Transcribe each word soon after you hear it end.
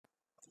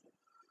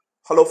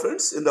Hello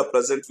friends, in the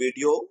present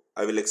video,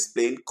 I will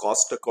explain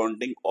cost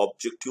accounting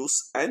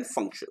objectives and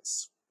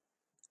functions.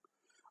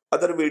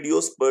 Other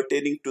videos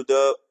pertaining to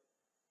the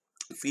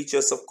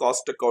features of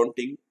cost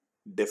accounting,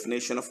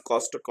 definition of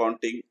cost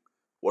accounting,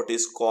 what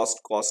is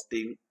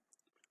costing,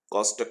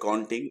 cost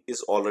accounting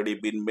is already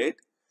been made.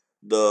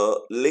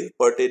 The link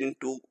pertaining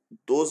to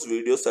those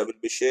videos I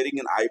will be sharing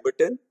in I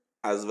button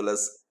as well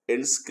as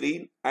end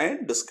screen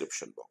and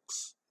description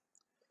box.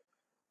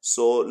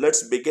 So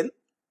let's begin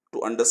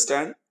to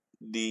understand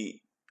the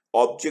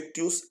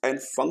objectives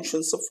and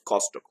functions of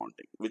cost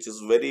accounting, which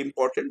is very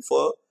important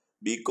for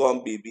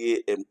BCom,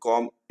 BBA,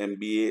 MCom,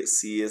 MBA,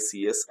 CA,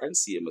 CS, and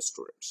CMA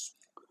students.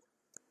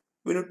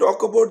 When you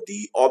talk about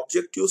the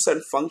objectives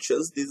and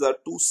functions, these are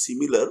two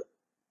similar.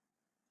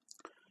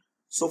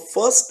 So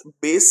first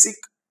basic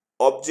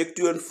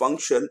objective and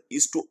function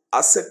is to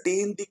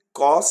ascertain the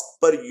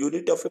cost per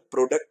unit of a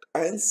product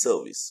and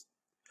service.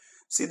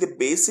 See, the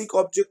basic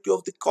objective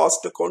of the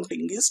cost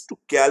accounting is to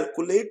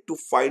calculate to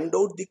find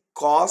out the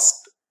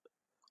cost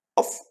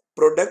of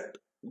product,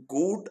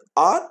 good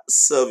or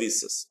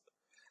services.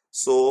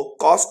 So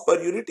cost per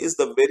unit is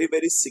the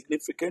very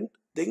significant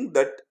thing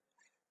that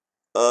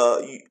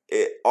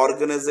a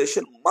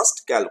organization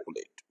must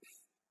calculate,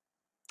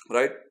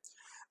 right?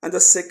 And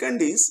the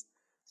second is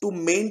to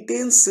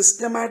maintain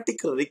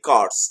systematic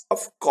records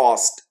of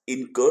cost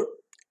incurred,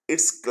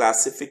 its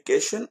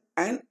classification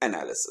and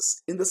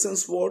analysis. In the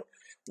sense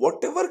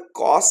whatever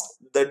cost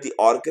that the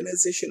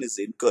organization is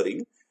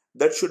incurring,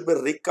 that should be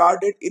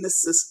recorded in a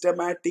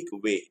systematic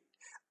way.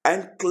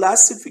 And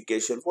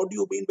classification, what do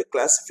you mean by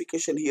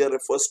classification? Here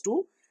refers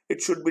to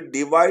it should be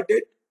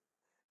divided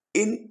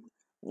in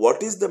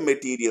what is the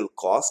material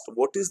cost,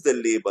 what is the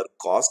labor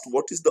cost,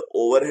 what is the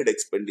overhead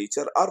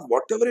expenditure, or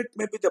whatever it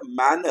may be the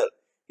manner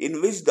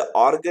in which the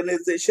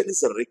organization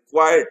is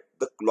required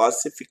the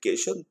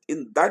classification.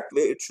 In that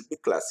way it should be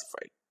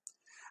classified,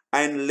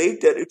 and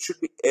later it should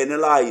be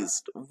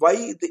analyzed.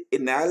 Why the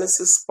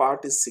analysis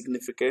part is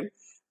significant?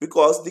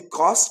 Because the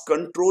cost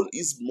control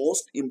is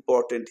most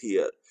important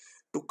here.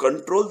 To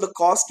control the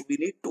cost, we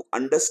need to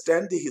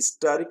understand the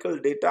historical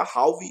data,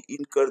 how we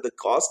incur the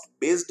cost.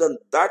 Based on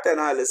that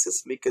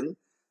analysis, we can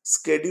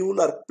schedule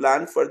or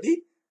plan for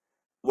the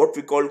what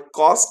we call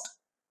cost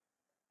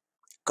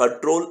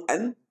control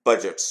and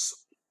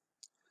budgets.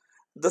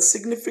 The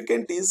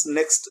significant is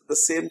next the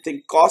same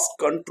thing, cost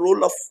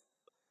control of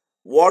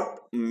what?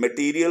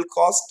 Material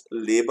cost,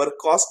 labor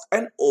cost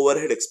and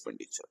overhead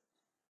expenditure,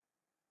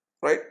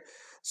 right?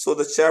 So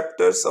the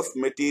chapters of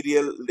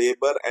material,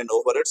 labor and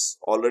overheads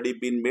already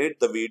been made,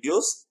 the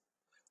videos.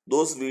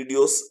 Those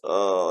videos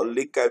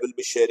link I will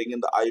be sharing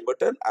in the I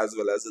button as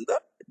well as in the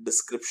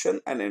description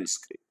and end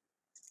screen.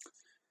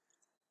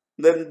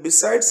 Then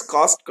besides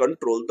cost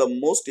control, the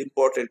most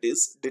important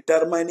is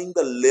determining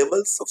the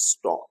levels of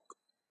stock.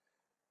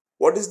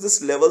 What is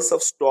this levels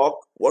of stock?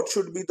 What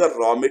should be the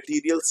raw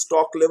material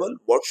stock level?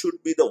 What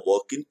should be the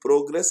work in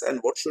progress? And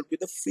what should be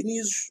the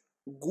finished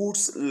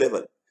goods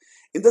level?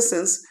 In the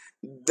sense,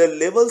 the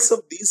levels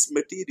of these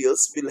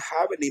materials will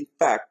have an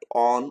impact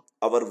on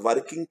our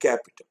working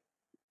capital.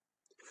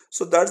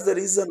 So that's the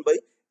reason why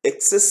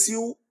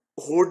excessive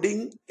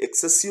hoarding,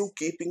 excessive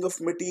keeping of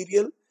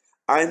material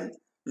and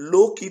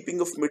low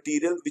keeping of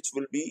material, which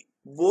will be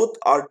both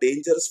are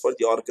dangerous for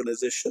the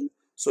organization.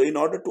 So in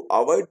order to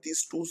avoid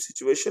these two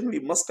situations, we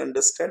must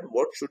understand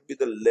what should be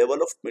the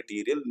level of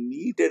material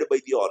needed by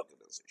the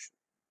organization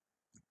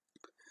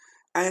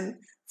and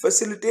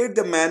facilitate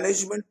the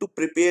management to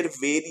prepare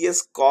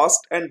various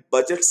cost and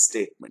budget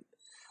statement.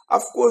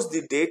 Of course,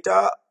 the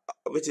data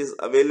which is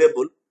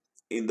available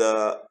in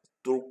the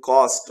through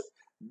cost,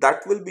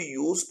 that will be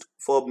used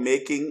for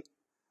making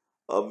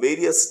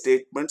various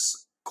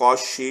statements,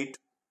 cost sheet,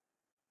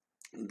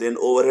 then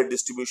overhead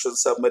distribution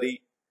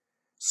summary,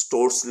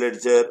 stores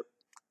ledger.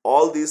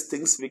 All these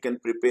things we can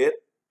prepare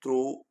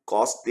through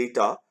cost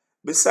data.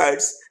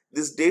 Besides,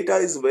 this data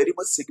is very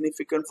much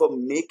significant for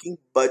making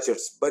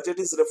budgets. Budget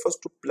is refers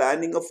to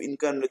planning of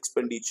income and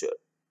expenditure.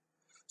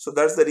 So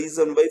that's the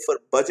reason why for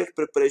budget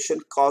preparation,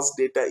 cost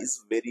data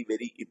is very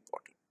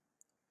important.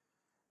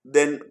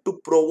 Then to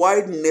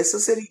provide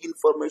necessary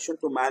information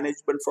to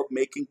management for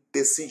making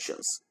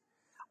decisions.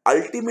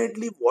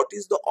 Ultimately, what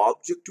is the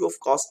objective of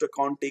cost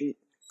accounting?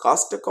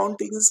 Cost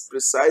accounting is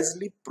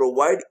precisely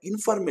provide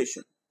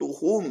information to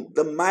whom?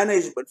 The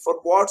management, for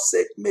what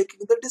sake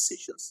making the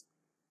decisions.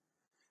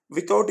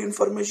 Without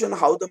information,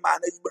 how the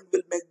management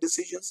will make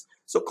decisions?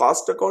 So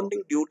cost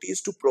accounting duty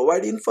is to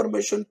provide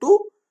information to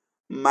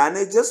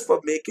managers for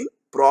making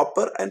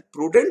proper and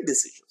prudent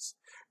decisions.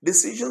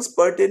 Decisions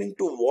pertaining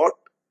to what?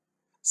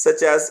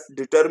 Such as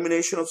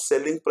determination of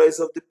selling price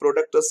of the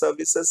product or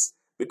services,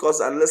 because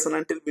unless and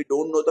until we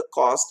don't know the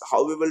cost,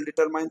 how we will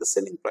determine the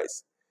selling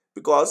price?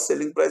 Because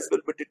selling price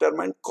will be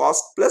determined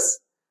cost plus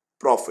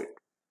profit.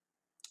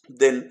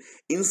 Then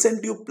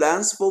incentive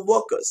plans for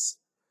workers.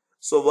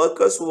 So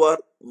workers who are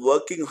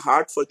working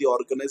hard for the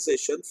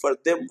organization, for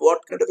them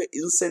what kind of a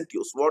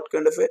incentives, what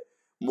kind of a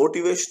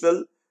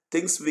motivational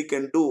things we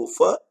can do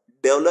for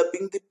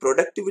developing the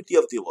productivity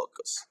of the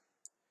workers.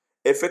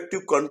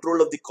 Effective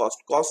control of the cost.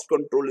 Cost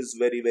control is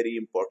very, very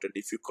important.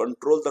 If you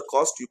control the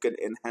cost, you can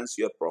enhance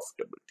your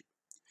profitability.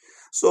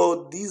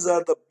 So these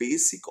are the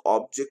basic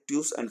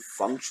objectives and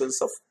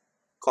functions of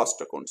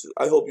cost accounts.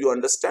 I hope you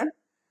understand.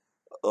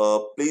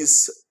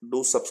 Please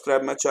do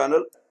subscribe my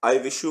channel. I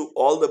wish you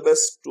all the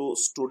best to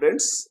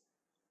students.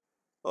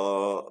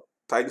 uh,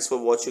 Thanks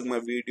for watching my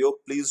video.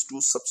 Please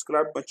do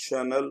subscribe my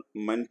channel,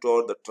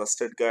 Mentor, the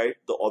trusted guide.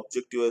 The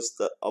objective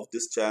of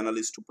this channel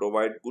is to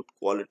provide good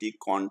quality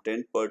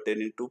content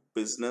pertaining to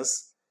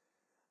business,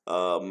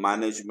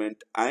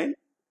 management and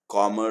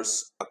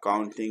commerce,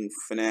 accounting,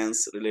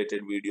 finance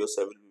related videos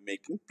I will be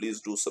making. Please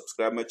do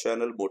subscribe my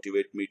channel.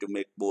 Motivate me to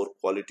make more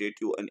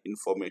qualitative and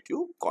informative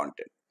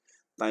content.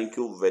 Thank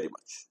you very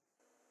much.